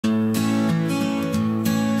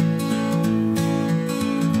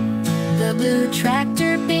blue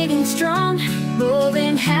tractor, big and strong,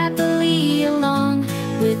 rolling happily along,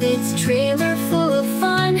 with its trailer full of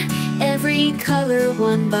fun, every color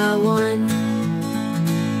one by one.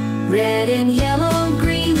 Red and yellow,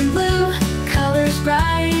 green and blue, colors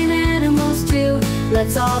bright and animals too.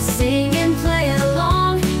 Let's all sing and play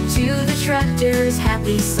along to the tractor's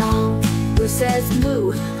happy song. Who says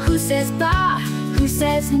moo? Who says ba? Who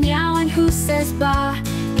says meow? And who says ba?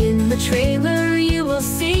 In the trailer you will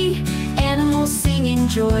see animals singing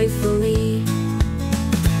joyfully.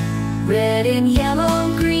 Red and yellow,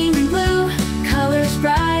 green and blue, colors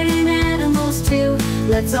bright and animals too.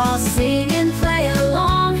 Let's all sing and play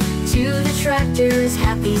along to the tractor's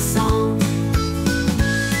happy song.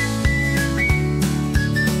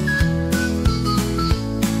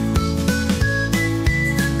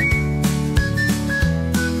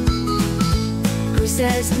 Who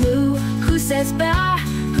says moo? Who says ba?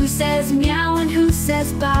 Who says meow? And who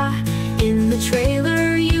says ba? In the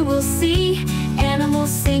trailer you will see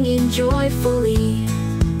animals singing joyfully.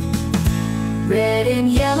 Red and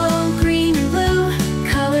yellow, green and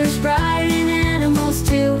blue, colors bright and animals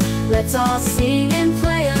too. Let's all sing and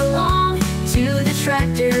play along to the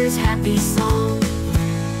tractor's happy song.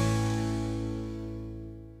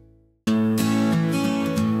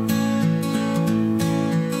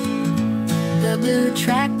 The blue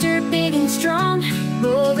tractor, big and strong,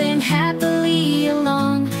 rolling happily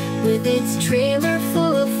along, with its trailer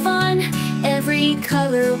full of fun, every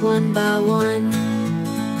color one by one.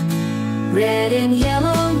 Red and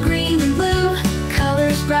yellow, green and blue,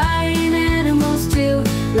 colors bright and animals too.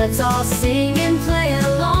 Let's all sing and play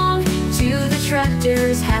along to the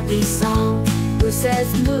tractor's happy song. Who says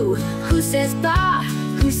moo? Who says ba?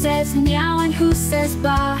 Who says meow? And who says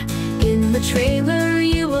ba? In the trailer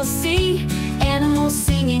you will see animals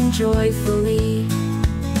singing joyfully.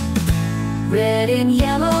 Red and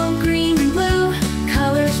yellow, green and blue,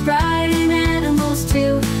 colors bright and animals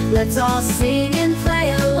too. Let's all sing and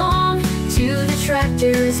play along to the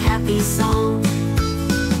tractor's happy song.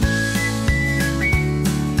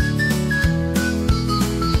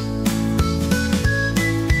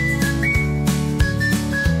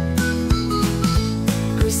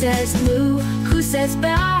 Who says moo? Who says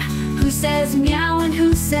ba? Who says meow? And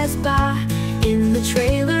who says ba? In the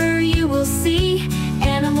trailer you will see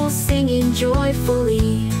animals singing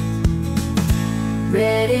joyfully.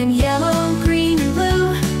 Red and yellow, green and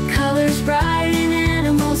blue, colors bright and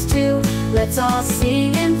animals too. Let's all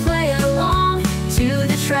sing and play along to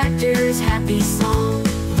the tractor's happy song.